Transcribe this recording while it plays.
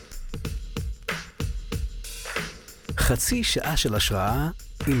חצי שעה של השראה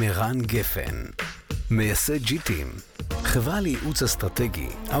עם ערן גפן, מייסד ג'יטים, חברה לייעוץ אסטרטגי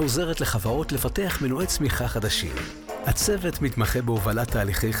העוזרת לחברות לפתח מנועי צמיחה חדשים. הצוות מתמחה בהובלת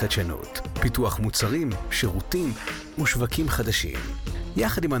תהליכי חדשנות, פיתוח מוצרים, שירותים ושווקים חדשים,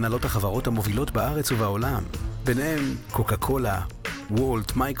 יחד עם הנהלות החברות המובילות בארץ ובעולם, ביניהם קוקה קולה,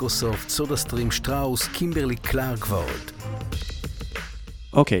 וולט, מייקרוסופט, סודה סטרים, שטראוס, קימברלי קלארק ועוד.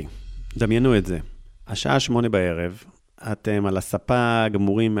 אוקיי, דמיינו את זה. השעה 8 בערב, אתם על הספה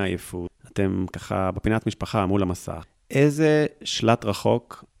גמורים מעייפות, אתם ככה בפינת משפחה מול המסך. איזה שלט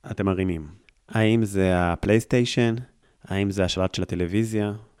רחוק אתם מרימים? האם זה הפלייסטיישן? האם זה השלט של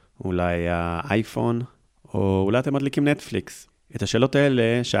הטלוויזיה? אולי האייפון? או אולי אתם מדליקים נטפליקס? את השאלות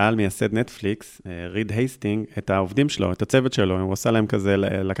האלה שאל מייסד נטפליקס, ריד הייסטינג, את העובדים שלו, את הצוות שלו, הוא עושה להם כזה,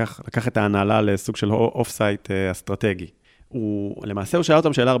 לקח את ההנהלה לסוג של אוף-סייט אסטרטגי. למעשה הוא שאל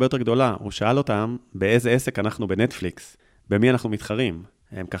אותם שאלה הרבה יותר גדולה, הוא שאל אותם באיזה עסק אנחנו בנטפליקס, במי אנחנו מתחרים.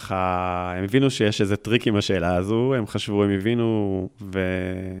 הם ככה, הם הבינו שיש איזה טריק עם השאלה הזו, הם חשבו, הם הבינו,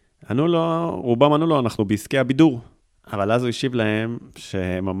 וענו לו, רובם ענו לו, אנחנו בעסקי הבידור. אבל אז הוא השיב להם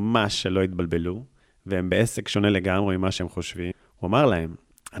שממש שלא התבלבלו, והם בעסק שונה לגמרי ממה שהם חושבים. הוא אמר להם,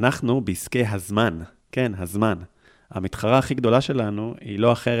 אנחנו בעסקי הזמן, כן, הזמן. המתחרה הכי גדולה שלנו היא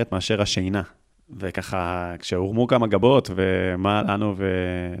לא אחרת מאשר השינה. וככה, כשהורמו כמה גבות ומה לנו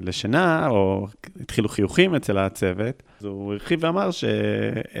ולשינה, או התחילו חיוכים אצל הצוות, אז הוא הרחיב ואמר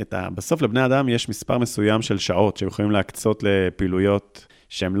שבסוף לבני אדם יש מספר מסוים של שעות שיכולים להקצות לפעילויות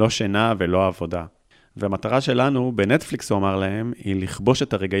שהן לא שינה ולא עבודה. והמטרה שלנו בנטפליקס, הוא אמר להם, היא לכבוש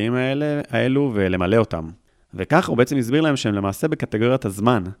את הרגעים האלו ולמלא אותם. וכך הוא בעצם הסביר להם שהם למעשה בקטגוריית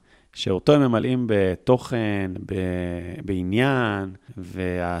הזמן, שאותו הם ממלאים בתוכן, בעניין,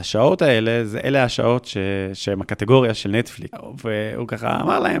 והשעות האלה, אלה השעות שהן הקטגוריה של נטפליקס. והוא ככה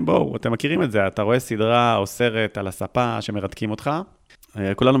אמר להם, בואו, אתם מכירים את זה, אתה רואה סדרה או סרט על הספה שמרתקים אותך,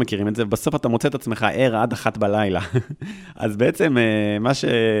 כולנו מכירים את זה, ובסוף אתה מוצא את עצמך ער עד 1 בלילה. אז בעצם מה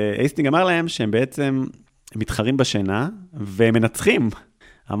שהייסטינג אמר להם, שהם בעצם מתחרים בשינה, והם מנצחים.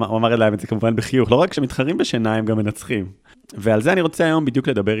 הוא אמר להם את זה כמובן בחיוך, לא רק שמתחרים בשינה, הם גם מנצחים. ועל זה אני רוצה היום בדיוק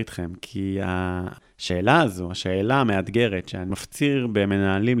לדבר איתכם, כי השאלה הזו, השאלה המאתגרת, שאני מפציר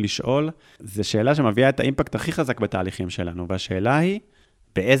במנהלים לשאול, זו שאלה שמביאה את האימפקט הכי חזק בתהליכים שלנו, והשאלה היא,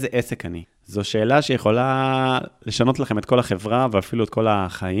 באיזה עסק אני? זו שאלה שיכולה לשנות לכם את כל החברה, ואפילו את כל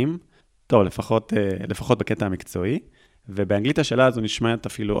החיים, טוב, לפחות בקטע המקצועי, ובאנגלית השאלה הזו נשמעת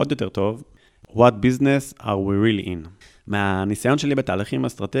אפילו עוד יותר טוב, What business are we really in? מהניסיון שלי בתהליכים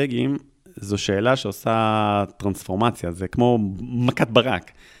אסטרטגיים, זו שאלה שעושה טרנספורמציה, זה כמו מכת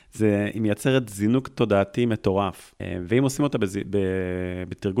ברק, היא מייצרת זינוק תודעתי מטורף, ואם עושים אותה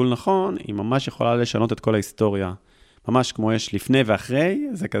בתרגול נכון, היא ממש יכולה לשנות את כל ההיסטוריה, ממש כמו יש לפני ואחרי,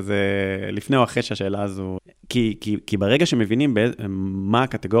 זה כזה לפני או אחרי שהשאלה הזו, כי ברגע שמבינים מה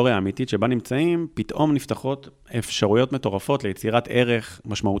הקטגוריה האמיתית שבה נמצאים, פתאום נפתחות אפשרויות מטורפות ליצירת ערך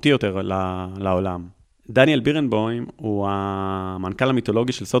משמעותי יותר לעולם. דניאל בירנבוים הוא המנכ"ל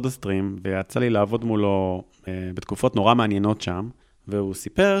המיתולוגי של סודה סטרים, ויצא לי לעבוד מולו בתקופות נורא מעניינות שם, והוא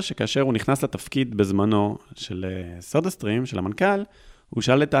סיפר שכאשר הוא נכנס לתפקיד בזמנו של סודה סטרים, של המנכ"ל, הוא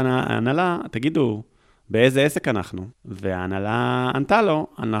שאל את ההנהלה, תגידו, באיזה עסק אנחנו? וההנהלה ענתה לו,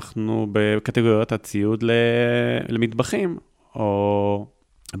 אנחנו בקטגוריות הציוד למטבחים, או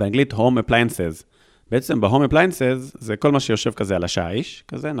באנגלית Home Appliances. בעצם ב-Home Appliances זה כל מה שיושב כזה על השיש,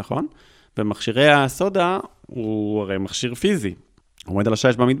 כזה, נכון? ומכשירי הסודה הוא הרי מכשיר פיזי, הוא עומד על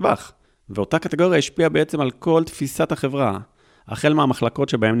השיש במטבח, ואותה קטגוריה השפיעה בעצם על כל תפיסת החברה. החל מהמחלקות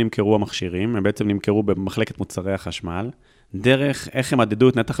שבהם נמכרו המכשירים, הם בעצם נמכרו במחלקת מוצרי החשמל, דרך איך הם מדדו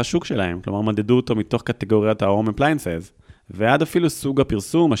את נתח השוק שלהם, כלומר מדדו אותו מתוך קטגוריית ה-Home Appliances, ועד אפילו סוג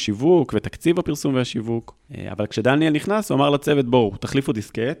הפרסום, השיווק ותקציב הפרסום והשיווק. אבל כשדניאל נכנס, הוא אמר לצוות, בואו, תחליפו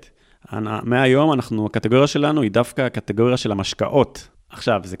דיסקט, מהיום הקטגוריה שלנו היא דווקא הקטגוריה של המשקאות.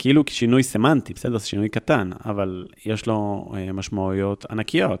 עכשיו, זה כאילו שינוי סמנטי, בסדר, זה שינוי קטן, אבל יש לו משמעויות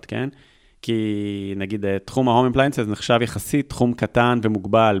ענקיות, כן? כי נגיד תחום ה-Home Appliances נחשב יחסית תחום קטן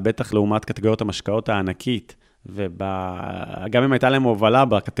ומוגבל, בטח לעומת קטגוריות המשקאות הענקית, וגם אם הייתה להם הובלה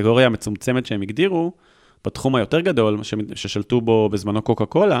בקטגוריה המצומצמת שהם הגדירו, בתחום היותר גדול ששלטו בו בזמנו קוקה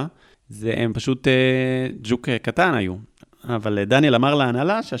קולה, הם פשוט ג'וק קטן היו. אבל דניאל אמר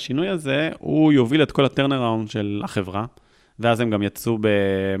להנהלה שהשינוי הזה הוא יוביל את כל הטרנראונד של החברה, ואז הם גם יצאו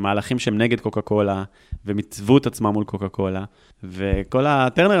במהלכים שהם נגד קוקה קולה, ומצוו את עצמם מול קוקה קולה, וכל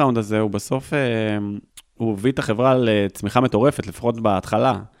הטרנראונד הזה הוא בסוף, הוא הביא את החברה לצמיחה מטורפת, לפחות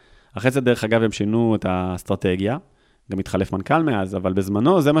בהתחלה. אחרי זה דרך אגב הם שינו את האסטרטגיה, גם התחלף מנכ"ל מאז, אבל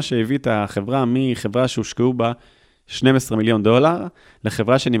בזמנו זה מה שהביא את החברה מחברה שהושקעו בה $12 מיליון,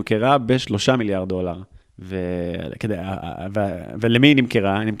 לחברה שנמכרה $3 מיליארד. ולמי היא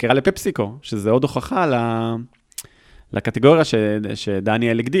נמכרה? היא נמכרה לפפסיקו, שזה עוד הוכחה לקטגוריה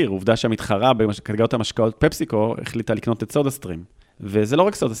שדניאל הגדיר, עובדה שהמתחרה בקטגוריות המשקאות פפסיקו החליטה לקנות את סודה סטרים. וזה לא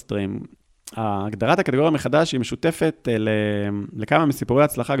רק סודה סטרים, הגדרת הקטגוריה מחדש היא משותפת לכמה מסיפורי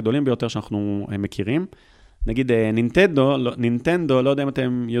ההצלחה הגדולים ביותר שאנחנו מכירים. נגיד נינטנדו, לא יודע אם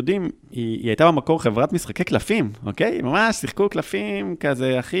אתם יודעים, היא הייתה במקור חברת משחקי קלפים, אוקיי? ממש שיחקו קלפים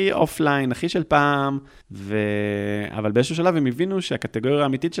כזה הכי אופליין, הכי של פעם, אבל באיזשהו שלב הם הבינו שהקטגוריה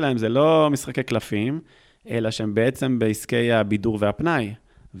האמיתית שלהם זה לא משחקי קלפים, אלא שהם בעצם בעסקי הבידור והפנאי.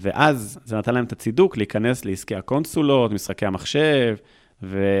 ואז זה נתן להם את הצידוק להיכנס לעסקי הקונסולות, משחקי המחשב,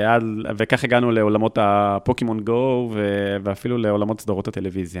 וכך הגענו לעולמות הפוקימון גו, ואפילו לעולמות סדרות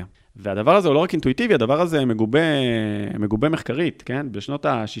הטלוויזיה. והדבר הזה הוא לא רק אינטואיטיבי, הדבר הזה מגובה מחקרית, כן? בשנות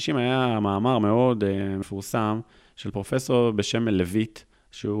ה-60 היה מאמר מאוד מפורסם של פרופסור בשם לויט,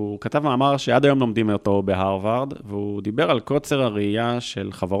 שהוא כתב מאמר שעד היום לומדים אותו בהרווארד, והוא דיבר על קוצר הראייה של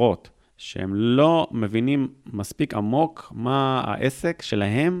חברות, שהם לא מבינים מספיק עמוק מה העסק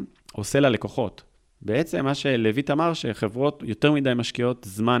שלהם עושה ללקוחות. בעצם מה שלויט אמר, שחברות יותר מדי משקיעות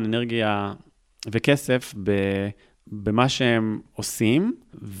זמן, אנרגיה וכסף במה שהם עושים,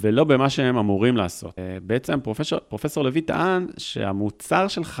 ולא במה שהם אמורים לעשות. בעצם פרופסור לויט טען שהמוצר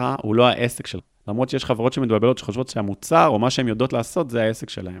שלך הוא לא העסק שלך. למרות שיש חברות שמתבלבלות שחושבות שהמוצר או מה שהם יודעות לעשות זה העסק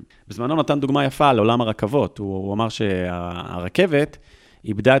שלהם. בזמנו נתן דוגמה יפה על עולם הרכבות. הוא אמר שהרכבת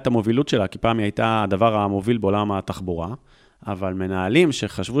איבדה את המובילות שלה, כי פעם היא הייתה הדבר המוביל בעולם התחבורה, אבל מנהלים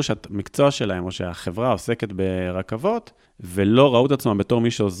שחשבו שהמקצוע שלהם או שהחברה עוסקת ברכבות, ולא ראו את עצמם בתור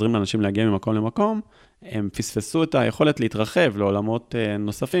מי שעוזרים לאנשים להגיע ממקום למקום, הם פספסו את היכולת להתרחב לעולמות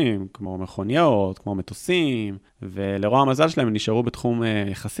נוספים, כמו מכוניות, כמו מטוסים, ולרוע המזל שלהם הם נשארו בתחום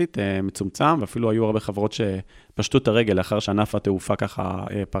יחסית מצומצם, ואפילו היו הרבה חברות שפשטו את הרגל לאחר שענף התעופה ככה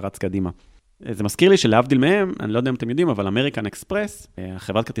פרץ קדימה. זה מזכיר לי שלהבדיל מהם, אני לא יודע אם אתם יודעים, אבל אמריקן אקספרס,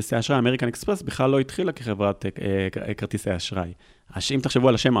 חברת כרטיסי אשראי, אמריקן אקספרס, בכלל לא התחילה כחברת כרטיסי אשראי. אם תחשבו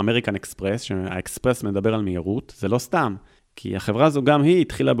על השם אמריקן אקספרס, שהאקספרס מדבר על מהירות, זה לא סתם, כי החברה הזו גם היא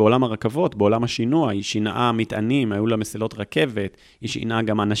התחילה בעולם הרכבות, בעולם השינוע, היא שינעה מטענים, היו לה מסילות רכבת, היא שינעה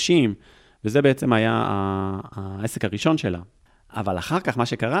גם אנשים, וזה בעצם היה העסק הראשון שלה. אבל אחר כך מה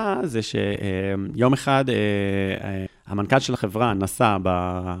שקרה זה שיום אחד המנכ"ל של החברה נסע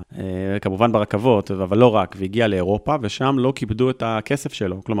כמובן ברכבות, אבל לא רק, והגיע לאירופה, ושם לא כיבדו את הכסף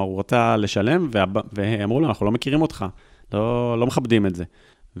שלו. כלומר, הוא רצה לשלם, ואמרו לו, אנחנו לא מכירים אותך, לא מכבדים את זה.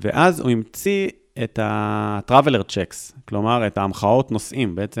 ואז הוא המציא את ה-traveler checks, כלומר, את ההמחאות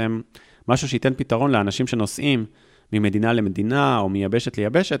נוסעים, בעצם משהו שייתן פתרון לאנשים שנוסעים ממדינה למדינה, או מייבשת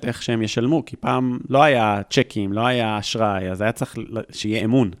ליבשת, איך שהם ישלמו, כי פעם לא היה צ'קים, לא היה אשראי, אז היה צריך שיהיה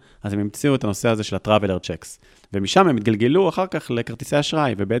אמון. אז הם המציאו את הנושא הזה של ה-traveler checks. ומשם הם התגלגלו אחר כך לכרטיסי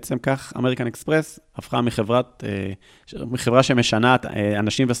אשראי, ובעצם כך אמריקן אקספרס הפכה מחברה שמשנה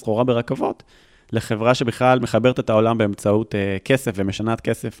אנשים וסחורה ברכבות, לחברה שבכלל מחברת את העולם באמצעות כסף, ומשנת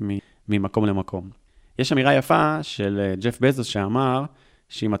כסף ממקום למקום. יש אמירה יפה של ג'ף בזוס שאמר,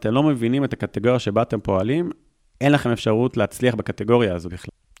 שאם אתם לא מבינים את הקטגוריה שבה אתם פועלים, אין לכם אפשרות להצליח בקטגוריה הזו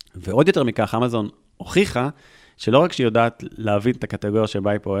בכלל. ועוד יותר מכך, אמזון הוכיחה שלא רק שהיא יודעת להבין את הקטגוריה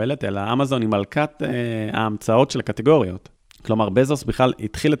שבה היא פועלת, אלא אמזון היא מלכת ההמצאות של הקטגוריות. כלומר, בזוס בכלל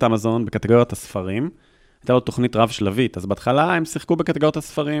התחיל את אמזון בקטגוריית הספרים, הייתה לו תוכנית רב שלבית, אז בהתחלה הם שיחקו בקטגוריות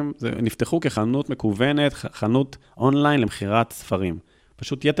הספרים, נפתחו כחנות מקוונת, חנות אונליין למחירת ספרים.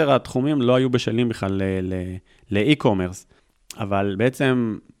 פשוט יתר התחומים לא היו בשלים בכלל לאי-קומרס, אבל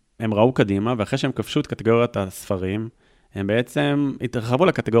בעצם הם ראו קדימה, ואחרי שהם כבשו את קטגוריית הספרים, הם בעצם התרחבו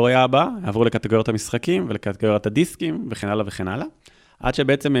לקטגוריה הבאה, עברו לקטגוריות המשחקים ולקטגוריות הדיסקים וכן הלאה וכן הלאה, עד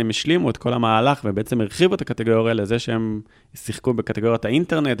שבעצם הם השלימו את כל המהלך, ובעצם הרחיבו את הקטגוריה לזה שהם שיחקו בקטגוריות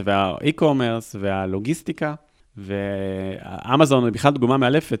האינטרנט והאי-קומרס והלוגיסטיקה, ואמזון היא בכלל דוגמה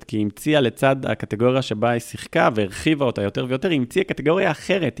מאלפת, כי היא המציאה לצד הקטגוריה שבה היא שיחקה והרחיבה אותה יותר ויותר, היא המציאה קטגוריה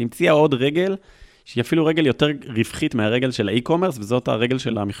אחרת, היא המציאה עוד רגל, שהיא אפילו רגל יותר רווחית מהרגל של האי-קומרס, וזאת הרגל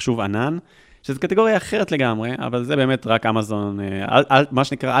של המחשוב ענן, שזו קטגוריה אחרת לגמרי, אבל זה באמת רק אמזון, מה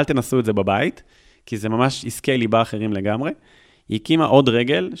שנקרא, אל תנסו את זה בבית, כי זה ממש עסקי ליבה אחרים לגמרי. היא הקימה עוד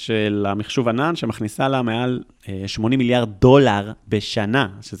רגל של המחשוב ענן, שמכניסה לה מעל 80 מיליארד דולר בשנה,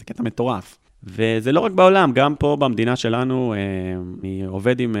 שזה קטע מטורף. וזה לא רק בעולם, גם פה במדינה שלנו, אני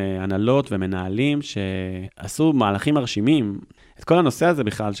עובד עם הנהלות ומנהלים שעשו מהלכים מרשימים. את כל הנושא הזה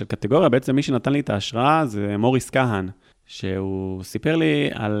בכלל של קטגוריה, בעצם מי שנתן לי את ההשראה זה מוריס כהן, שהוא סיפר לי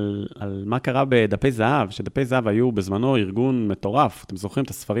על מה קרה בדפי זהב, שדפי זהב היו בזמנו ארגון מטורף. אתם זוכרים את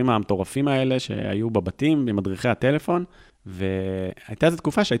הספרים המטורפים האלה שהיו בבתים עם מדריכי הטלפון, והייתה איזו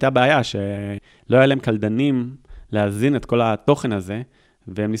תקופה שהייתה בעיה שלא היה להם קלדנים להזין את כל התוכן הזה,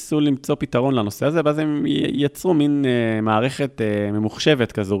 והם ניסו למצוא פתרון לנושא הזה, ואז הם יצרו מין מערכת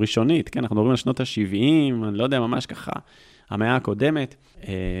ממוחשבת כזו, ראשונית, כן? אנחנו מדברים על שנות ה-70, אני לא יודע, ממש ככה, המאה הקודמת.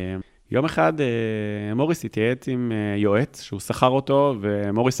 יום אחד מוריס התייעץ עם יועץ, שהוא שכר אותו,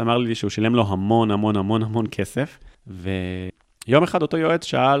 ומוריס אמר לי שהוא שילם לו המון, המון, המון, המון כסף, ויום אחד אותו יועץ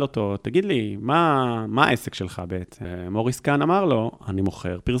שאל אותו, תגיד לי, מה העסק שלך בעצם? מוריס כאן אמר לו, אני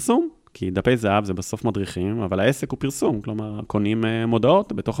מוכר פרסום, כי דפי זהב זה בסוף מדריכים, אבל העסק הוא פרסום, כלומר, קונים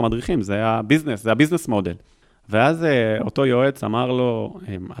מודעות בתוך המדריכים, זה הביזנס, זה הביזנס מודל. ואז אותו יועץ אמר לו,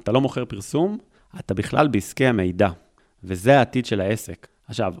 אתה לא מוכר פרסום, אתה בכלל בעסקי המידע, וזה העתיד של העסק.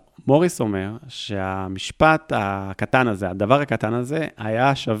 עכשיו, מוריס אומר שהמשפט הקטן הזה, הדבר הקטן הזה,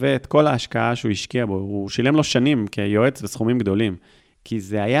 היה שווה את כל ההשקעה שהוא השקיע בו. הוא שילם לו שנים כיועץ וסכומים גדולים. כי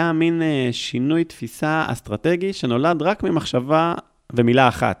זה היה מין שינוי תפיסה אסטרטגי שנולד רק ממחשבה ומילה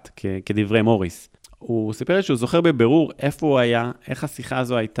אחת, כדברי מוריס. הוא סיפר לי שהוא זוכר בבירור איפה הוא היה, איך השיחה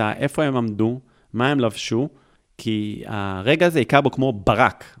הזו הייתה, איפה הם עמדו, מה הם לבשו, כי הרגע הזה יקע בו כמו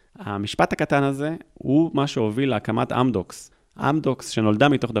ברק. המשפט הקטן הזה הוא מה שהוביל להקמת אמדוקס. אמדוקס שנולדה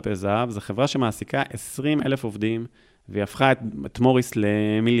מתוך דפי זהב, זו חברה שמעסיקה 20,000 עובדים, והיא הפכה את מוריס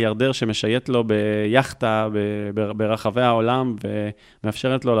למיליארדר שמשייט לו ביחטה ברחבי העולם,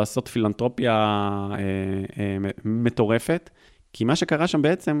 ומאפשרת לו לעשות פילנטרופיה מטורפת. כי מה שקרה שם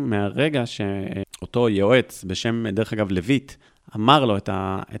בעצם, מהרגע שאותו יועץ, בשם דרך אגב לויט, אמר לו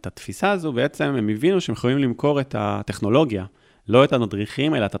את התפיסה הזו, בעצם הם הבינו שהם יכולים למכור את הטכנולוגיה, לא את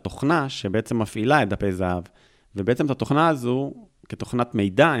המדריכים, אלא את התוכנה שבעצם מפעילה את דפי זהב. ובעצם את התוכנה הזו, כתוכנת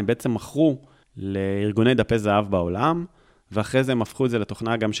מידע, הם בעצם מכרו לארגוני דפי זהב בעולם, ואחרי זה הם הפכו את זה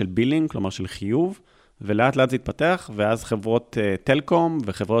לתוכנה גם של בילינג, כלומר של חיוב, ולאט לאט זה התפתח, ואז חברות טלקום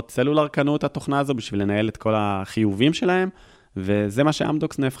וחברות סלולר קנו את התוכנה הזו בשביל לנהל את כל החיובים שלהם, וזה מה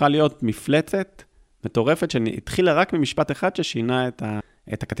שאמדוקס נהפכה להיות מפלצת מטורפת, שהתחילה רק ממשפט אחד ששינה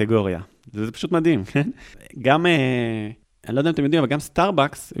את הקטגוריה. זה פשוט מדהים, כן? גם... אני לא יודע אם אתם יודעים, אבל גם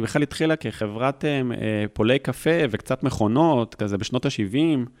סטארבקס, היא בכלל התחילה כחברת פולי קפה וקצת מכונות, כזה בשנות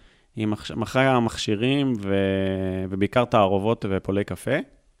ה-70, היא מכרה מכשירים ובעיקר תערובות ופולי קפה.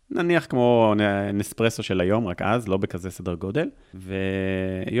 נניח כמו נספרסו של היום, רק אז, לא בכזה סדר גודל.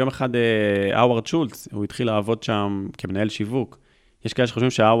 ויום אחד האוורד שולץ, הוא התחיל לעבוד שם כמנהל שיווק. יש כאלה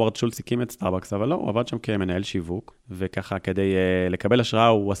שחושבים שהאוורד שולץ הקים את סטארבקס, אבל לא, הוא עבד שם כמנהל שיווק. וככה, כדי לקבל השראה,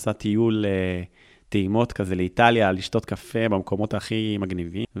 הוא עשה טיול... טעימות כזה לאיטליה, לשתות קפה במקומות הכי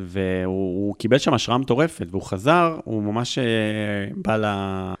מגניבים, והוא קיבל שם השראה מטורפת, והוא חזר, הוא ממש בא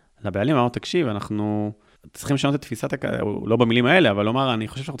לבעלים, אמר, תקשיב, אנחנו צריכים לשנות את תפיסת, לא במילים האלה, אבל לומר, אני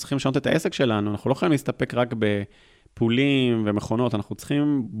חושב שאנחנו צריכים לשנות את העסק שלנו, אנחנו לא יכולים להסתפק רק בפולים ומכונות, אנחנו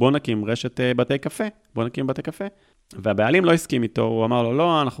צריכים, בוא נקים רשת בתי קפה, והבעלים לא הסכים איתו, הוא אמר לו,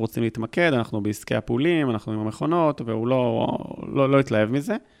 לא, אנחנו רוצים להתמקד, אנחנו בעסקי הפולים, אנחנו עם המכונות, והוא לא התלהב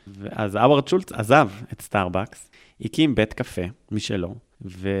מזה. אז האוורד שולץ עזב את סטארבקס, הקים בית קפה משלו,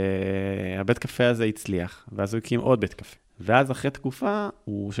 והבית קפה הזה הצליח, ואז הוא הקים עוד בית קפה. ואז אחרי תקופה,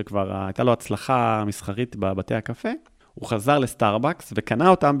 שכבר הייתה לו הצלחה מסחרית בבתי הקפה, הוא חזר לסטארבקס וקנה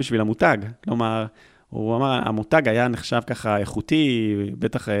אותם בשביל המותג. כלומר, הוא אמר, המותג היה נחשב ככה איכותי,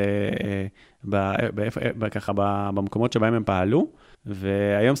 בטח ככה במקומות שבהם הם פעלו,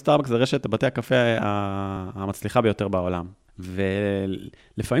 והיום סטארבקס זה רשת בתי הקפה המצליחה ביותר בעולם.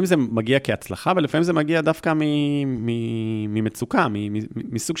 ולפעמים זה מגיע כהצלחה, ולפעמים זה מגיע דווקא ממצוקה,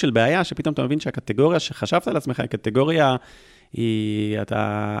 מסוג של בעיה, שפתאום אתה מבין שהקטגוריה שחשבת על עצמך, הקטגוריה היא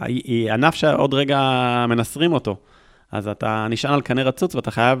ענף שעוד רגע מנסרים אותו. אז אתה נשען על קנה רצוץ,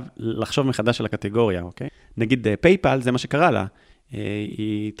 ואתה חייב לחשוב מחדש על הקטגוריה, אוקיי? נגיד פייפל, זה מה שקרה לה.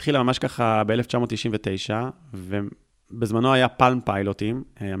 היא התחילה ממש ככה ב-1999, ובזמנו היה פלם פיילוטים,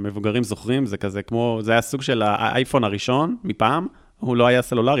 המבוגרים זוכרים, זה כזה כמו, זה היה סוג של האייפון הראשון מפעם, הוא לא היה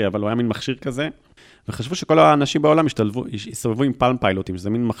סלולרי, אבל הוא היה מין מכשיר כזה, וחשבו שכל האנשים בעולם הסתובבו עם פלם פיילוטים, שזה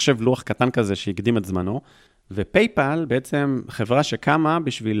מין מחשב לוח קטן כזה שהקדים את זמנו, ופייפל בעצם חברה שקמה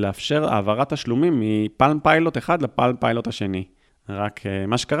בשביל לאפשר העברת תשלומים מפלם פיילוט אחד לפלם פיילוט השני. רק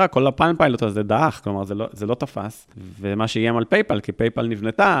מה שקרה, כל הפלם פיילוט הזה דאח, כלומר זה לא תפס, ומה שאיים על פייפל, כי פייפל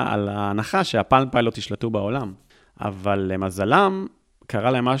נבנתה על ההנחה שהפלם פיילוט ישלטו בעולם. אבל למזלם,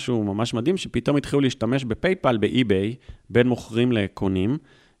 קרה להם משהו ממש מדהים, שפתאום התחילו להשתמש בפייפל, באי-ביי, בין מוכרים לקונים,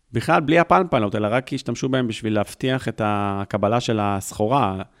 בכלל בלי הפלם פיילוט, אלא רק השתמשו בהם בשביל להבטיח את הקבלה של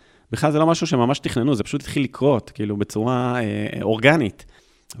הסחורה. בכלל זה לא משהו שממש תכננו, זה פשוט התחיל לקרות, כאילו בצורה אורגנית.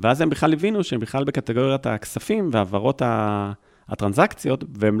 ואז הם בכלל הבינו שהם בכלל בקטגוריית הכספים והעברות הטרנזקציות,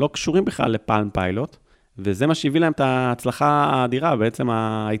 והם לא קשורים בכלל לפלם פיילוט, וזה מה שהביא להם את ההצלחה האדירה, בעצם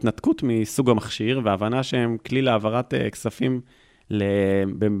ההתנתקות מסוג המכשיר, וההבנה שהם כלי להעברת כספים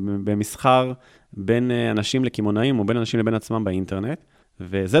במסחר בין אנשים לכימונאים, או בין אנשים לבין עצמם באינטרנט,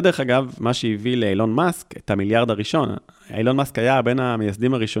 וזה דרך אגב מה שהביא לאילון מאסק את המיליארד הראשון. אילון מאסק היה בין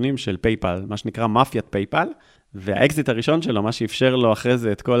המייסדים הראשונים של פייפל, מה שנקרא מאפיית פייפל, והאקזיט הראשון שלו, מה שאפשר לו אחרי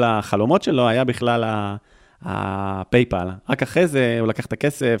זה את כל החלומות שלו, היה בכלל הפייפל. רק אחרי זה הוא לקח את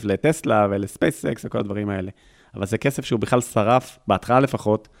הכסף לטסלה ולספייסקס וכל הדברים האלה. אבל זה כסף שהוא בכלל שרף, בהתחלה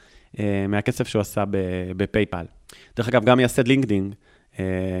לפחות, מהכסף שהוא עשה בפייפל. דרך אגב, גם מייסד לינקדין,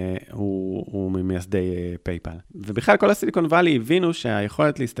 הוא ממייסדי פייפל. ובכלל כל הסיליקון ואלי הבינו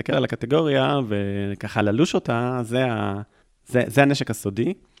שהיכולת להסתכל על הקטגוריה וככה ללוש אותה, זה הנשק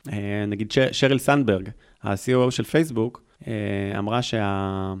הסודי. נגיד שריל סנדברג, ה-CEO של פייסבוק, אמרה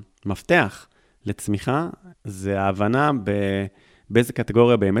שהמפתח לצמיחה זה ההבנה באיזה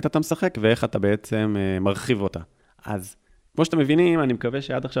קטגוריה באמת אתה משחק ואיך אתה בעצם מרחיב אותה. אז כמו שאתם מבינים, אני מקווה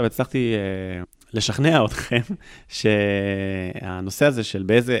שעד עכשיו הצלחתי לשכנע אתכם שהנושא הזה של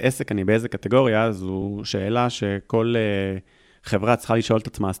באיזה עסק אני באיזה קטגוריה, זו שאלה שכל חברה צריכה לשאול את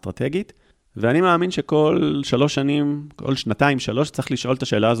עצמה אסטרטגית, ואני מאמין שכל 3 שנים, כל 2-3, צריך לשאול את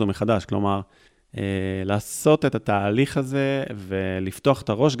השאלה הזו מחדש. כלומר, לעשות את התהליך הזה ולפתוח את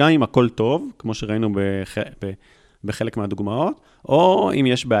הראש, גם אם הכל טוב, כמו שראינו בחלק מהדוגמאות, או אם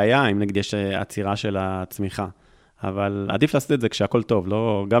יש בעיה, אם נגיד יש עצירה של הצמיחה. אבל עדיף לעשות את זה כשהכל טוב,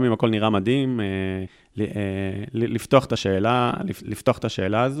 לא, גם אם הכל נראה מדהים, לפתוח את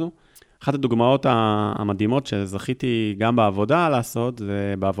השאלה הזו. אחת הדוגמאות המדהימות שזכיתי גם בעבודה לעשות,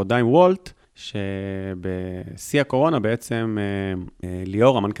 זה בעבודה עם וולט, שבשיא הקורונה בעצם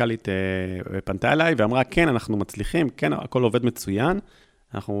ליאור, המנכ"לית, פנתה אליי ואמרה, כן, אנחנו מצליחים, כן, הכל עובד מצוין,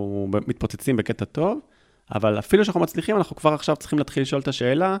 אנחנו מתפוצצים בקטע טוב, אבל אפילו שאנחנו מצליחים, אנחנו כבר עכשיו צריכים להתחיל לשאול את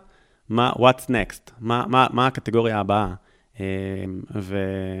השאלה, what's next? מה הקטגוריה הבאה?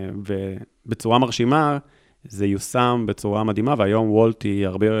 ובצורה מרשימה, זה יושם בצורה מדהימה, והיום וולט היא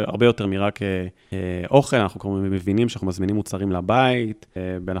הרבה יותר מרק אוכל, אנחנו כבר מבינים שאנחנו מזמינים מוצרים לבית,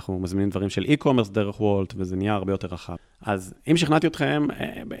 ואנחנו מזמינים דברים של e-commerce דרך וולט, וזה נהיה הרבה יותר רחב. אז אם שכנעתי אתכם,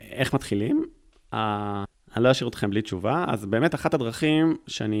 איך מתחילים? אני לא אשאיר אתכם בלי תשובה, אז באמת אחת הדרכים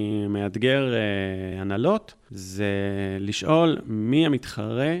שאני מאתגר הנהלות, זה לשאול מי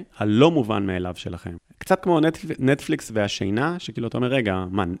המתחרה הלא מובן מאליו שלכם. קצת כמו נטפליקס והשינה, שכאילו אתה אומר, רגע,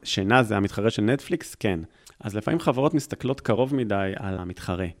 מה, שינה זה המתחרה של נטפליקס? כן. אז לפעמים חברות מסתכלות קרוב מדי על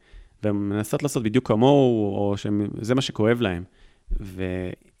המתחרה, ומנסות לעשות בדיוק כמוהו, או שזה מה שכואב להם.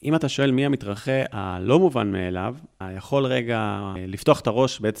 ואם אתה שואל מי המתרחה הלא מובן מאליו, יכול רגע לפתוח את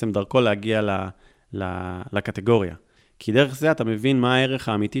הראש, בעצם דרכו להגיע לקטגוריה. כי דרך זה אתה מבין מה הערך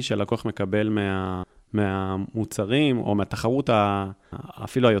האמיתי שהלקוח מקבל מהמוצרים, או מהתחרות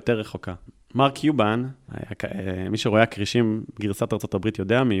אפילו היותר רחוקה. מרק קיובן, מי שרואה הקרישים גרסת ארצות הברית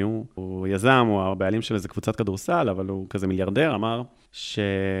יודע מי הוא יזם, הוא הבעלים של איזה קבוצת כדורסל, אבל הוא כזה מיליארדר, אמר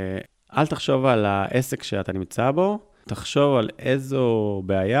שאל תחשוב על העסק שאתה נמצא בו, תחשוב על איזו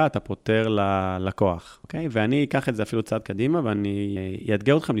בעיה אתה פותר ללקוח, אוקיי? ואני אקח את זה אפילו צעד קדימה, ואני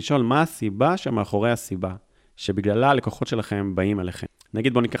אאתגר אתכם לשאול מה הסיבה שמאחורי הסיבה, שבגללה הלקוחות שלכם באים אליכם.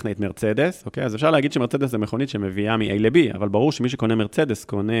 נגיד בוא ניקח את מרצדס, אוקיי? אז אפשר להגיד שמרצדס זה מכונית שמביאה מ-A ל-B, אבל ברור שמי שקונה מרצדס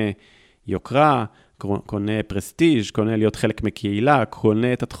קונה יוקרה, קונה פרסטיג', קונה להיות חלק מקהילה,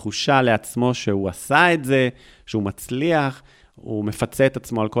 קונה את התחושה לעצמו שהוא עשה את זה, שהוא מצליח, הוא מפצה את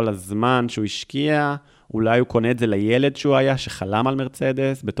עצמו על כל הזמן שהוא השקיע, אולי הוא קונה את זה לילד שהוא היה, שחלם על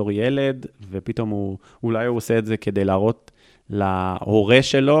מרצדס בתור ילד, ופתאום אולי הוא עושה את זה כדי להראות להורה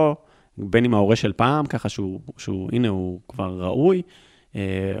שלו, בין אם ההורה של פעם, ככה הנה הוא כבר ראוי,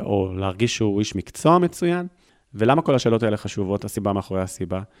 או להרגיש שהוא איש מקצוע מצוין. ולמה כל השאלות האלה חשובות, הסיבה מאחורי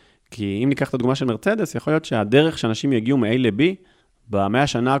הסיבה? כי אם ניקח את הדוגמה של מרצדס, יכול להיות שהדרך שאנשים יגיעו מ-A ל-B, ב100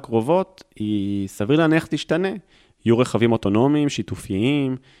 השנה הקרובות, היא סביר להניח תשתנה. יהיו רכבים אוטונומיים,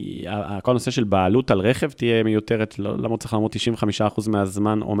 שיתופיים, כל נושא של בעלות על רכב תהיה מיותרת, למה צריך לעמוד 95%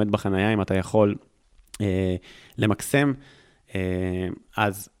 מהזמן עומד בחנייה, אם אתה יכול למקסם.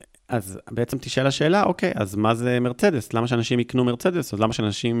 אז בעצם תשאל השאלה, אוקיי, אז מה זה מרצדס? למה שאנשים יקנו מרצדס? אז למה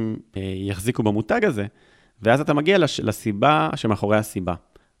שאנשים יחזיקו במותג הזה? ואז אתה מגיע לסיבה שמאחורי הסיבה.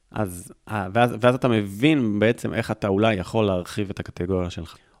 ואז אתה מבין בעצם איך אתה אולי יכול להרחיב את הקטגוריה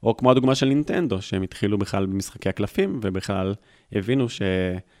שלך. או כמו הדוגמה של נינטנדו, שהם התחילו בכלל במשחקי הקלפים, ובכלל הבינו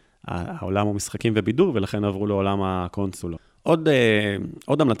שהעולם הוא משחקים ובידור, ולכן עברו לעולם הקונסולו.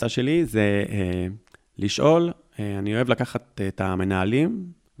 עוד המלצה שלי זה לשאול, אני אוהב לקחת את המנהלים,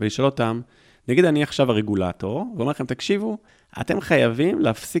 ולשאול אותם, נגיד אני עכשיו הרגולטור, ואומר לכם, תקשיבו, אתם חייבים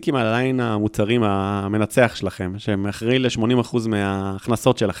להפסיק עם הליין המוצרים המנצח שלכם, שהם אחראי ל-80%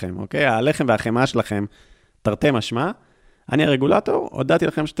 מההכנסות שלכם, אוקיי? הלחם והחמאה שלכם, תרתי משמע, אני הרגולטור, הודעתי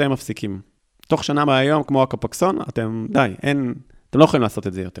לכם שאתם מפסיקים. תוך שנה מהיום, כמו הקפקסון, אתם לא יכולים לעשות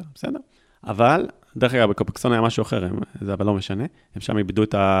את זה יותר, בסדר? אבל דרך אגב, בקופקסון היה משהו אחר, זה אבל לא משנה, הם שם איבדו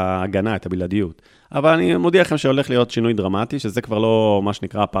את ההגנה, את הבלעדיות. אבל אני מודיע לכם שהולך להיות שינוי דרמטי, שזה כבר לא מה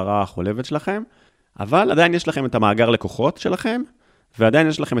שנקרא הפרה החולבת שלכם, אבל עדיין יש לכם את המאגר לקוחות שלכם, ועדיין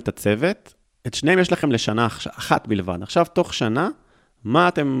יש לכם את הצוות, את שניהם יש לכם לשנה אחת בלבד. עכשיו, תוך שנה, מה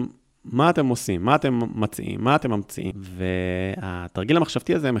אתם עושים? מה אתם מציעים? מה אתם ממציאים? והתרגיל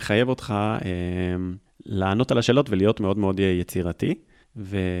המחשבתי הזה מחייב אותך לענות על השאלות ולהיות מאוד מאוד יצירתי.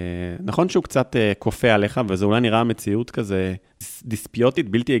 ונכון שהוא קצת כופה עליך, וזה אולי נראה מציאות כזה דיספיוטית,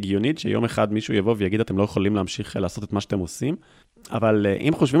 בלתי הגיונית, שיום אחד מישהו יבוא ויגיד, אתם לא יכולים להמשיך לעשות את מה שאתם עושים. אבל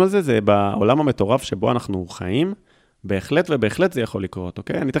אם חושבים על זה, זה בעולם המטורף שבו אנחנו חיים, בהחלט ובהחלט זה יכול לקרות,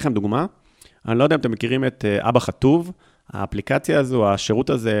 אוקיי? אני אתן לכם דוגמה. אני לא יודע אם אתם מכירים את אבא חטוב, האפליקציה הזו, השירות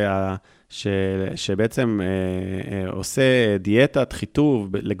הזה, שבעצם עושה דיאטת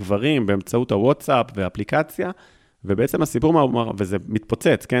חיטוב לגברים באמצעות הוואטסאפ ואפליקציה, ובעצם הסיפור, וזה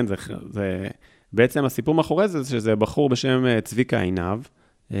מתפוצץ, כן? בעצם הסיפור מאחורי זה, שזה בחור בשם צביקה עינב,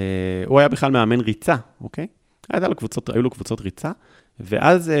 הוא היה בכלל מאמן ריצה, אוקיי? היו לו קבוצות ריצה,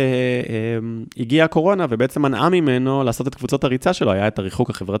 ואז הגיעה הקורונה, ובעצם מנעה ממנו לעשות את קבוצות הריצה שלו, היה את הריחוק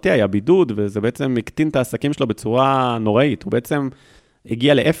החברתי, היה בידוד, וזה בעצם הקטין את העסקים שלו בצורה נוראית, הוא בעצם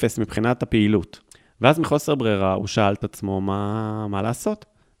הגיע לאפס מבחינת הפעילות. ואז מחוסר ברירה, הוא שאל את עצמו מה לעשות.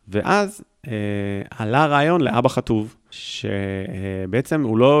 ואז עלה רעיון לאבא חטוב, שבעצם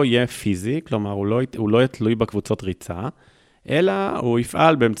הוא לא יהיה פיזי, כלומר הוא לא יהיה תלוי בקבוצות ריצה, אלא הוא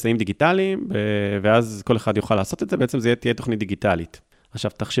יפעל באמצעים דיגיטליים, ואז כל אחד יוכל לעשות את זה, בעצם זה תהיה תוכנית דיגיטלית.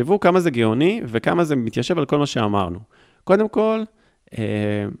 עכשיו, תחשבו כמה זה גאוני, וכמה זה מתיישב על כל מה שאמרנו. קודם כל,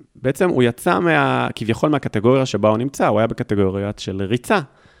 בעצם הוא יצא כביכול מהקטגוריה שבה הוא נמצא, הוא היה בקטגוריה של ריצה,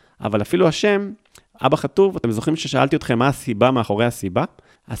 אבל אפילו השם, אבא חטוב, אתם זוכרים ששאלתי אתכם מה הסיבה מאחורי הסיבה?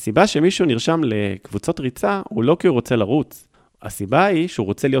 הסיבה שמישהו נרשם לקבוצות ריצה, הוא לא כי הוא רוצה לרוץ. הסיבה היא שהוא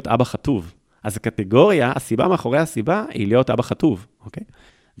רוצה להיות אבא חטוב. אז הקטגוריה, הסיבה מאחורי הסיבה, היא להיות אבא חטוב, אוקיי?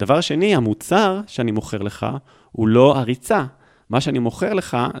 דבר שני, המוצר שאני מוכר לך, הוא לא הריצה. מה שאני מוכר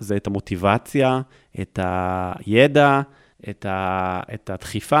לך, זה את המוטיבציה, את הידע, את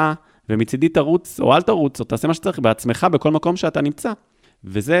הדחיפה, ומצידי תרוץ, או אל תרוץ, או תעשה מה שצריך בעצמך, בכל מקום שאתה נמצא.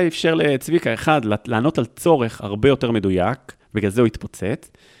 וזה אפשר לצביקה אחד, לענות על צורך הרבה יותר מדויק, בגלל זה הוא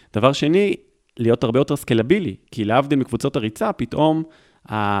התפוצץ. דבר שני, להיות הרבה יותר סקלבילי, כי להבדיל מקבוצות הריצה, פתאום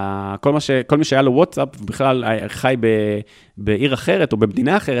כל מי שהיה לו וואטסאפ, בכלל חי בעיר אחרת או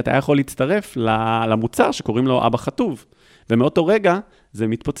במדינה אחרת, היה יכול להצטרף למוצר שקוראים לו אבא חטוב. ומאותו רגע זה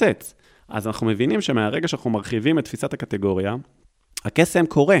מתפוצץ. אז אנחנו מבינים שמהרגע שאנחנו מרחיבים את תפיסת הקטגוריה, הקסם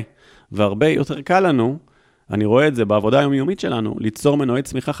קורה, והרבה יותר קל לנו, אני רואה את זה בעבודה היומיומית שלנו, ליצור מנועי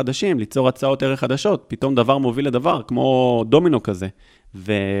צמיחה חדשים, ליצור הצעות ערך חדשות, פתאום דבר מוביל לדבר, כמו דומינו כזה.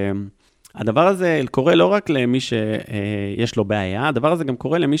 והדבר הזה קורה לא רק למי שיש לו בעיה, הדבר הזה גם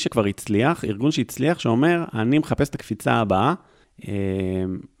קורה למי שכבר הצליח, ארגון שהצליח, שאומר, אני מחפש את הקפיצה הבאה,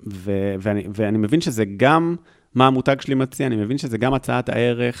 ואני מבין שזה גם מה המותג שלי מציע, אני מבין שזה גם הצעת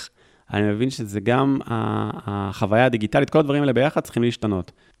הערך, אני מבין שזה גם החוויה הדיגיטלית, כל הדברים האלה ביחד צריכים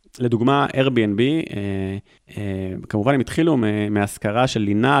להשתנות. לדוגמה, Airbnb, כמובן הם התחילו מהשכרה של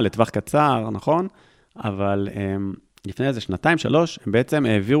לינה לטווח קצר, נכון? אבל לפני איזה 2-3, הם בעצם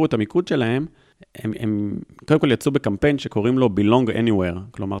העבירו את המיקוד שלהם, הם קודם כל יצאו בקמפיין שקוראים לו Belong Anywhere,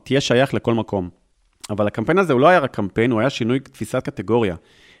 כלומר, תהיה שייך לכל מקום. אבל הקמפיין הזה הוא לא היה רק קמפיין, הוא היה שינוי תפיסת קטגוריה.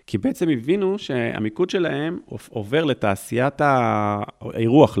 כי בעצם הבינו שהמיקוד שלהם עובר לתעשיית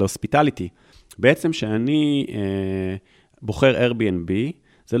האירוח, להוספיטליטי. בעצם שאני בוחר Airbnb,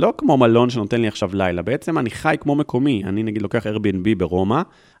 זה לא כמו מלון שנותן לי עכשיו לילה, בעצם אני חי כמו מקומי, אני נגיד לוקח Airbnb ברומא,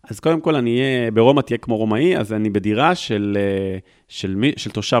 אז קודם כל ברומא תהיה כמו רומאי, אז אני בדירה של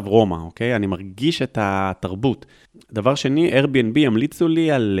תושב רומא, אוקיי? אני מרגיש את התרבות. דבר שני, Airbnb ימליצו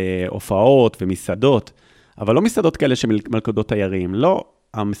לי על הופעות ומסעדות, אבל לא מסעדות כאלה שמלכודות תיירים, לא,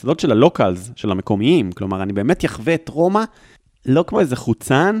 המסעדות של הלוקלס, של המקומיים, כלומר, אני באמת יחווה את רומא, לא כמו איזה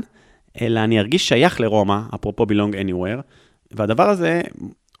חוצן, אלא אני ארגיש שייך לרומא, אפרופו Belong Anywhere, והדבר הזה,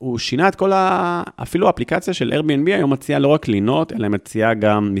 הוא שינה את כל אפילו האפליקציה של Airbnb היום מציעה לא רק לינות, אלא מציעה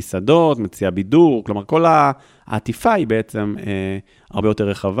גם מסעדות, מציעה בידור, כלומר כל העטיפה היא בעצם הרבה יותר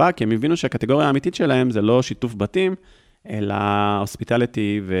רחבה, כי הם הבינו שהקטגוריה האמיתית שלהם זה לא שיתוף בתים, אלא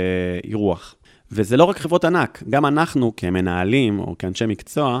הוספיטליטי ואירוח. וזה לא רק חברות ענק, גם אנחנו כמנהלים או כאנשי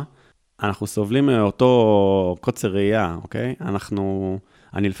מקצוע, אנחנו סובלים מאותו קוצר ראייה, אוקיי?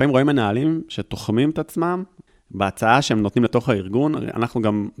 אני לפעמים רואה מנהלים שתוחמים את עצמם, בהצעה שהם נותנים לתוך הארגון, אנחנו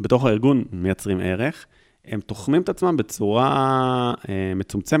גם בתוך הארגון מייצרים ערך, הם תוחמים את עצמם בצורה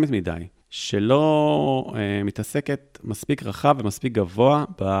מצומצמת מדי, שלא מתעסקת מספיק רחב ומספיק גבוה,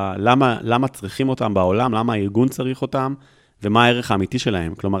 למה צריכים אותם בעולם, למה הארגון צריך אותם, ומה הערך האמיתי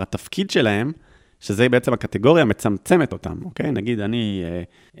שלהם. כלומר, התפקיד שלהם, שזה בעצם הקטגוריה מצמצמת אותם, אוקיי? נגיד, אני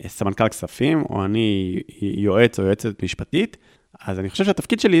סמנכ"ל כספים, או אני יועץ או יועצת משפטית, אז אני חושב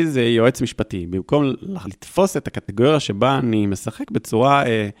שהתפקיד שלי זה יועץ משפטי, במקום לתפוס את הקטגוריה שבה אני משחק בצורה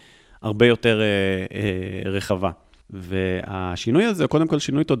הרבה יותר רחבה. והשינוי הזה הוא קודם כל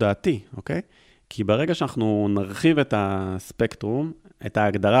שינוי תודעתי, אוקיי? כי ברגע שאנחנו נרחיב את הספקטרום, את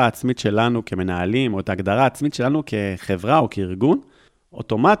ההגדרה העצמית שלנו כמנהלים, או את ההגדרה העצמית שלנו כחברה או כארגון,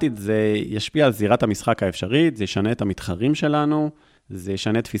 אוטומטית זה ישפיע על זירת המשחק האפשרית, זה ישנה את המתחרים שלנו, זה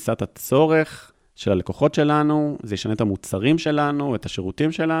ישנה את תפיסת הצורך של הלקוחות שלנו, זה ישנה את המוצרים שלנו, את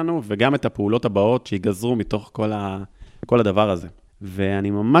השירותים שלנו, וגם את הפעולות הבאות שיגזרו מתוך כל הדבר הזה.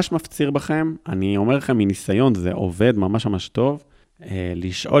 ואני ממש מפציר בכם, אני אומר לכם מניסיון, זה עובד ממש ממש טוב,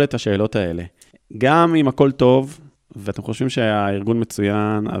 לשאול את השאלות האלה. גם אם הכל טוב, ואתם חושבים שהארגון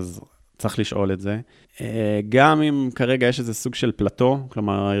מצוין, אז צריך לשאול את זה. גם אם כרגע יש איזה סוג של פלטו,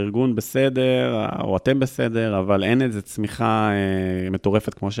 כלומר, הארגון בסדר, או אתם בסדר, אבל אין איזו צמיחה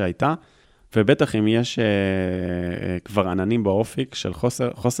מטורפת כמו שהייתה, ובטח אם יש כבר עננים באופק של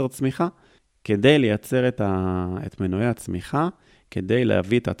חוסר צמיחה, כדי לייצר את מנועי הצמיחה, כדי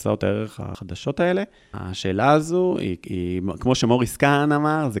להביא את הצעות הערך החדשות האלה. השאלה הזו היא כמו שמוריס קאהן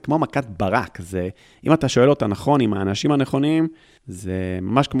אמר, זה כמו מכת ברק. זה, אם אתה שואל אותה נכון, עם האנשים הנכונים, זה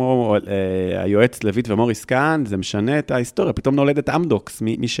ממש כמו היועץ לויט ומוריס קאהן, זה משנה את ההיסטוריה. פתאום נולדת אמדוקס,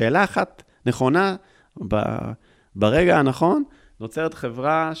 משאלה אחת נכונה, ברגע הנכון, נוצרת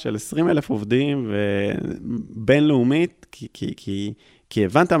חברה של 20,000 עובדים ובינלאומית, כי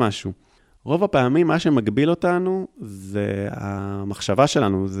הבנת משהו. רוב הפעמים מה שמגביל אותנו זה המחשבה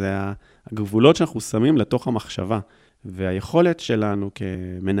שלנו, זה הגבולות שאנחנו שמים לתוך המחשבה. והיכולת שלנו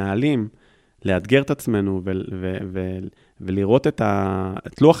כמנהלים לאתגר את עצמנו ולראות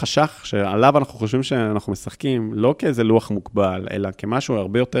את לוח השח שעליו אנחנו חושבים שאנחנו משחקים, לא כאיזה לוח מוגבל, אלא כמשהו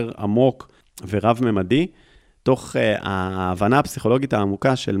הרבה יותר עמוק ורב-ממדי, תוך ההבנה הפסיכולוגית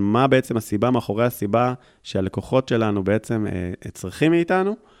העמוקה של מה בעצם הסיבה מאחורי הסיבה שהלקוחות שלנו בעצם צריכים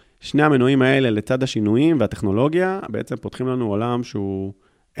מאיתנו. שני המנועים האלה לצד השינויים והטכנולוגיה, בעצם פותחים לנו עולם שהוא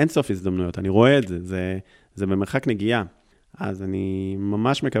אין סוף הזדמנויות. אני רואה את זה, זה במרחק נגיעה. אז אני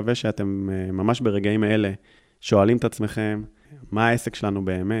ממש מקווה שאתם ממש ברגעים האלה שואלים את עצמכם, מה העסק שלנו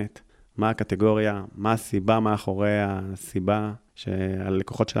באמת, מה הקטגוריה, מה הסיבה מאחורי הסיבה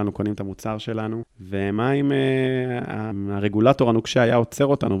שהלקוחות שלנו קונים את המוצר שלנו, ומה אם הרגולטור הנוקשה היה עוצר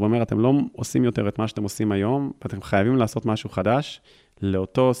אותנו ואומר, אתם לא עושים יותר את מה שאתם עושים היום, ואתם חייבים לעשות משהו חדש,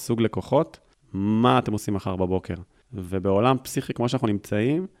 לאותו סוג לקוחות, מה אתם עושים מחר בבוקר. ובעולם פסיכי כמו שאנחנו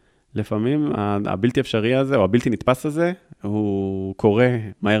נמצאים, לפעמים הבלתי אפשרי הזה, או הבלתי נתפס הזה, הוא קורה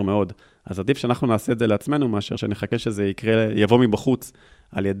מהר מאוד. אז עדיף שאנחנו נעשה את זה לעצמנו, מאשר שנחכה שזה יקרה, יבוא מבחוץ,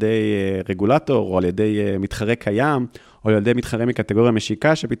 על ידי רגולטור, או על ידי מתחרה קיים, או על ידי מתחרה מקטגוריה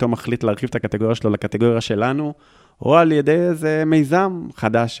משיקה, שפתאום מחליט להרחיב את הקטגוריה שלו לקטגוריה שלנו, או על ידי איזה מיזם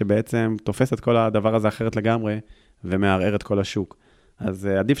חדש, שבעצם תופס את כל הדבר הזה אחרת לגמרי, ומערער את כל השוק. אז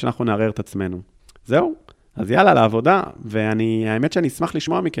עדיף שאנחנו נערער את עצמנו. זהו, אז יאללה, לעבודה, והאמת שאני אשמח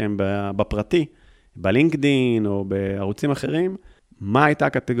לשמוע מכם בפרטי, בלינקדין או בערוצים אחרים, מה הייתה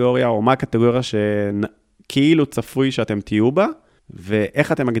הקטגוריה או מה הקטגוריה שכאילו צפוי שאתם תהיו בה,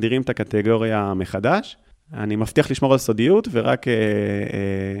 ואיך אתם מגדירים את הקטגוריה מחדש. אני מבטיח לשמור על סודיות ורק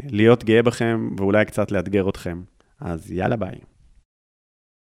להיות גאה בכם ואולי קצת לאתגר אתכם. אז יאללה ביי.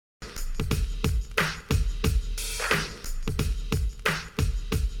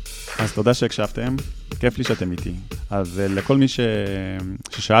 אז תודה שהקשבתם, כיף לי שאתם איתי. אז לכל מי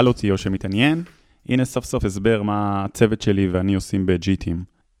ששאל אותי או שמתעניין, הנה סוף סוף הסבר מה הצוות שלי ואני עושים ב-G-Team.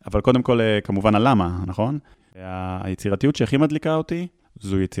 אבל קודם כל, כמובן, הלמה, נכון? היצירתיות שהכי מדליקה אותי,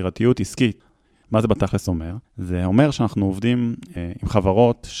 זו יצירתיות עסקית. מה זה בתכלס אומר? זה אומר שאנחנו עובדים עם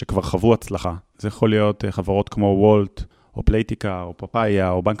חברות שכבר חוו הצלחה. זה יכול להיות חברות כמו וולט, או פלייטיקה, או פפאיה,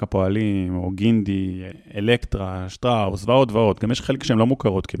 או בנק הפועלים, או גינדי, אלקטרה, שטראוס, ועוד ועוד. גם יש חלק שהן לא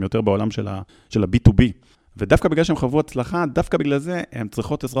מוכרות, כי הן יותר בעולם של ה-B2B. ודווקא בגלל שהן חוו הצלחה, דווקא בגלל זה הן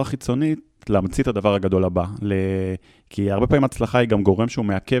צריכות עזרה חיצונית להמציא את הדבר הגדול הבא. כי הרבה פעמים הצלחה היא גם גורם שהוא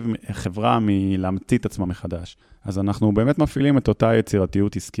מעכב חברה מלהמציא את עצמה מחדש. אז אנחנו באמת מפעילים את אותה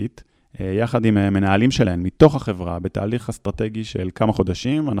יצירתיות עסקית, יחד עם מנהלים שלהם, מתוך החברה, בתהליך אסטרטגי של כמה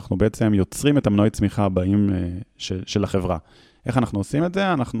חודשים, אנחנו בעצם יוצרים את המנועי צמיחה הבאים של החברה. איך אנחנו עושים את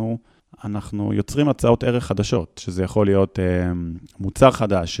זה? אנחנו יוצרים הצעות ערך חדשות, שזה יכול להיות מוצר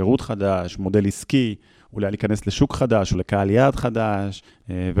חדש, שירות חדש, מודל עסקי, אולי להיכנס לשוק חדש או לקהל יעד חדש,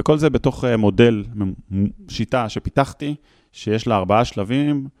 וכל זה בתוך מודל, שיטה שפיתחתי, שיש לה 4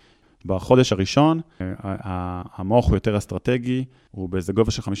 שלבים. בחודש הראשון, המוח הוא יותר אסטרטגי, הוא באיזה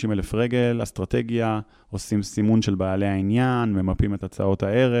גובה של 50,000 רגל, אסטרטגיה, עושים סימון של בעלי העניין, ממפים את הצעות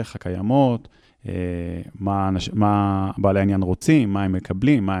הערך הקיימות, מה בעלי העניין רוצים, מה הם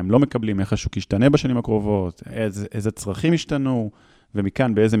מקבלים, מה הם לא מקבלים, איך השוק ישתנה בשנים הקרובות, איזה צרכים ישתנו,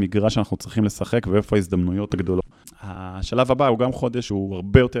 ומכאן באיזה מגרש אנחנו צריכים לשחק, ואיפה ההזדמנויות הגדולות. השלב הבא הוא גם חודש, הוא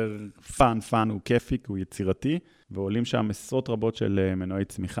הרבה יותר פן, הוא כיפי, הוא יצירתי, ועולים שם עשרות רבות של מנועי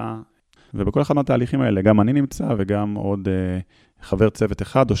צמיחה, ובכל אחד מהתהליכים האלה, גם אני נמצא, וגם עוד חבר צוות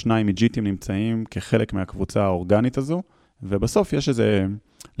אחד או שניים מג'יטים נמצאים כחלק מהקבוצה האורגנית הזו, ובסוף יש איזה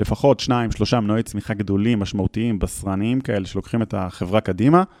לפחות 2-3 מנועי צמיחה גדולים, משמעותיים, בשרניים כאלה, שלוקחים את החברה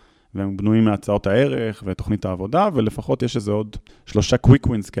קדימה, והם בנויים מהצעות הערך ותוכנית העבודה, ולפחות יש איזה עוד 3 קוויק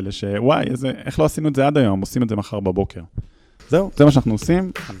ווינס כאלה, שוואי, איך לא עשינו את זה עד היום? עושים את זה מחר בבוקר. זהו, זה מה שאנחנו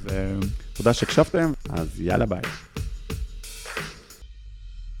עושים, אז תודה שהקשבתם, אז יאללה ביי.